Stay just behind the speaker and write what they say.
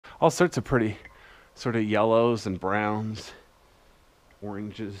all sorts of pretty sort of yellows and browns,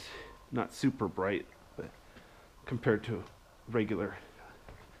 oranges, not super bright, but compared to a regular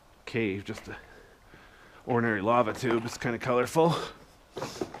cave, just a ordinary lava tube, it's kind of colorful.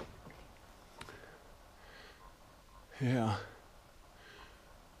 Yeah.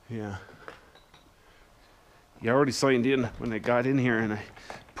 Yeah. You already signed in when I got in here, and I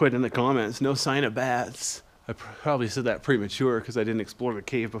put in the comments, no sign of bats. I probably said that premature because I didn't explore the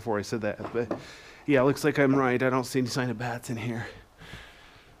cave before I said that. But yeah, looks like I'm right. I don't see any sign of bats in here.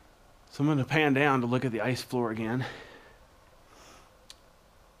 So I'm going to pan down to look at the ice floor again.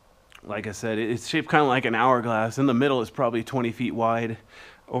 Like I said, it's shaped kind of like an hourglass. In the middle is probably 20 feet wide.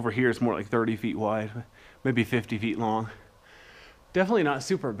 Over here it's more like 30 feet wide, maybe 50 feet long. Definitely not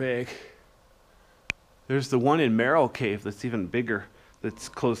super big. There's the one in Merrill Cave that's even bigger, that's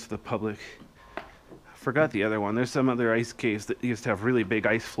close to the public. I forgot the other one. There's some other ice caves that used to have really big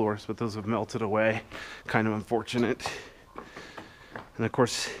ice floors, but those have melted away. Kind of unfortunate. And of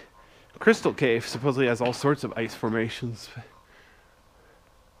course, Crystal Cave supposedly has all sorts of ice formations.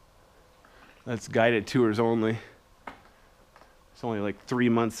 That's guided tours only. It's only like 3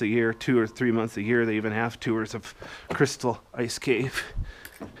 months a year, 2 or 3 months a year, they even have tours of Crystal Ice Cave.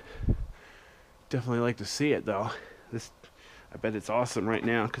 Definitely like to see it though. I bet it's awesome right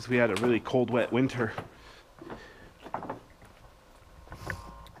now because we had a really cold, wet winter.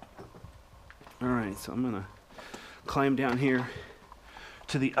 Alright, so I'm gonna climb down here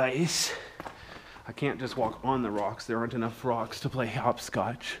to the ice. I can't just walk on the rocks. There aren't enough rocks to play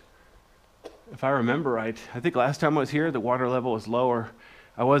hopscotch. If I remember right, I think last time I was here, the water level was lower.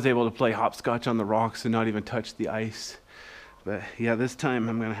 I was able to play hopscotch on the rocks and not even touch the ice. But yeah, this time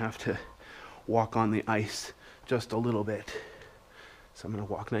I'm gonna have to walk on the ice just a little bit. So I'm gonna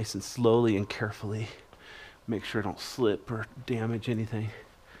walk nice and slowly and carefully. Make sure I don't slip or damage anything.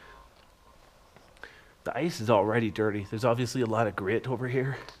 The ice is already dirty. There's obviously a lot of grit over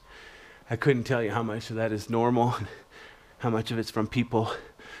here. I couldn't tell you how much of that is normal, how much of it's from people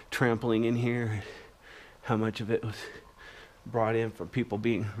trampling in here, how much of it was brought in from people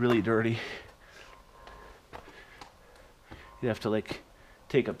being really dirty. You have to like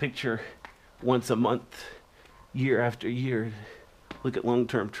take a picture once a month, year after year, look at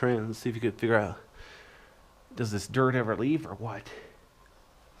long-term trends, see if you could figure out, does this dirt ever leave or what?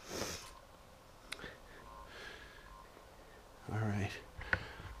 All right,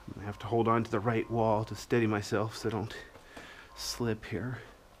 I'm gonna have to hold on to the right wall to steady myself so I don't slip here.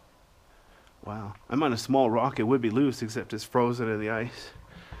 Wow, I'm on a small rock. It would be loose except it's frozen in the ice.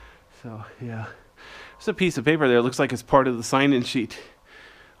 So yeah, there's a piece of paper there. It looks like it's part of the sign-in sheet.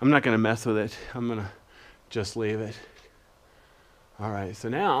 I'm not gonna mess with it. I'm gonna just leave it. All right, so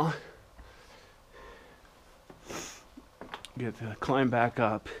now get to climb back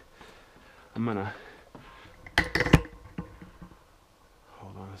up. I'm gonna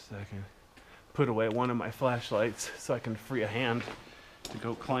hold on a second. Put away one of my flashlights so I can free a hand to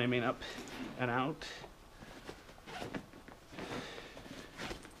go climbing up and out.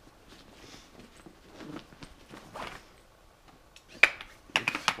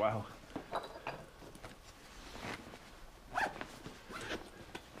 Oops, wow.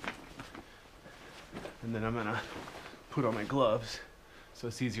 And then I'm gonna put on my gloves so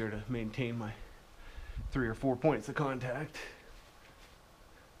it's easier to maintain my 3 or 4 points of contact.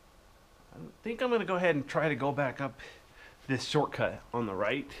 I think I'm gonna go ahead and try to go back up this shortcut on the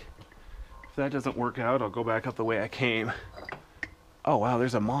right. If that doesn't work out, I'll go back up the way I came. Oh wow,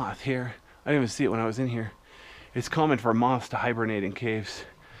 there's a moth here. I didn't even see it when I was in here. It's common for moths to hibernate in caves,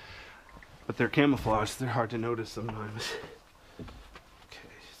 but they're camouflaged. They're hard to notice sometimes. Okay,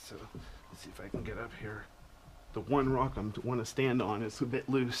 so let's see if I can get up here. The one rock I want to stand on is a bit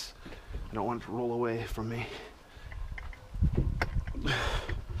loose. I don't want it to roll away from me.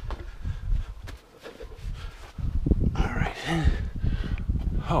 Alright.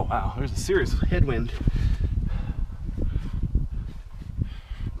 Oh wow, there's a serious headwind.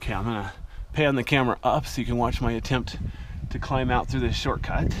 Okay, I'm gonna pan the camera up so you can watch my attempt to climb out through this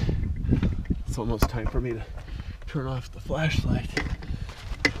shortcut. It's almost time for me to turn off the flashlight.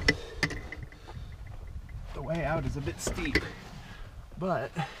 The way out is a bit steep, but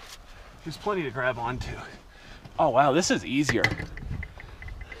there's plenty to grab onto. Oh wow, this is easier.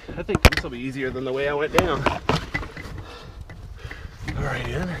 I think this will be easier than the way I went down. Alright,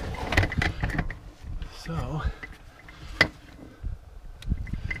 in. So,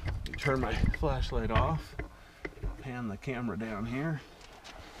 turn my flashlight off, pan the camera down here.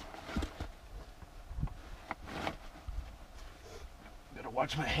 Gotta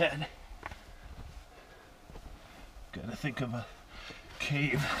watch my head. Gotta think of a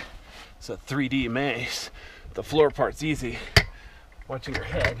cave. It's a 3D maze. The floor part's easy. Watching your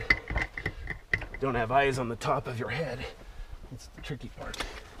head. Don't have eyes on the top of your head. It's the tricky part.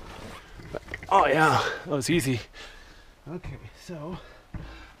 But, oh yeah, that was easy. Okay, so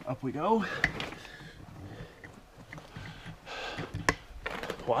up we go.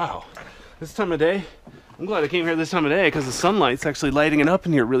 Wow, this time of day, I'm glad I came here this time of day because the sunlight's actually lighting it up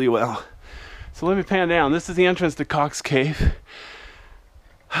in here really well. So let me pan down. This is the entrance to Cox Cave.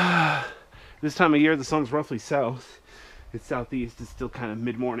 This time of year, the sun's roughly south. It's southeast. It's still kind of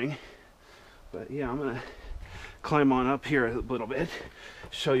mid-morning. But yeah, I'm gonna climb on up here a little bit,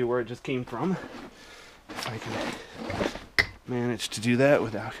 show you where it just came from. If I can manage to do that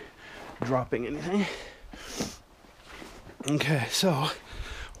without dropping anything. Okay, so,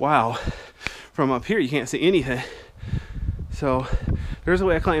 wow. From up here, you can't see anything. So, there's the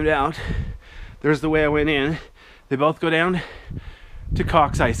way I climbed out. There's the way I went in. They both go down to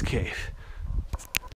Cox Ice Cave.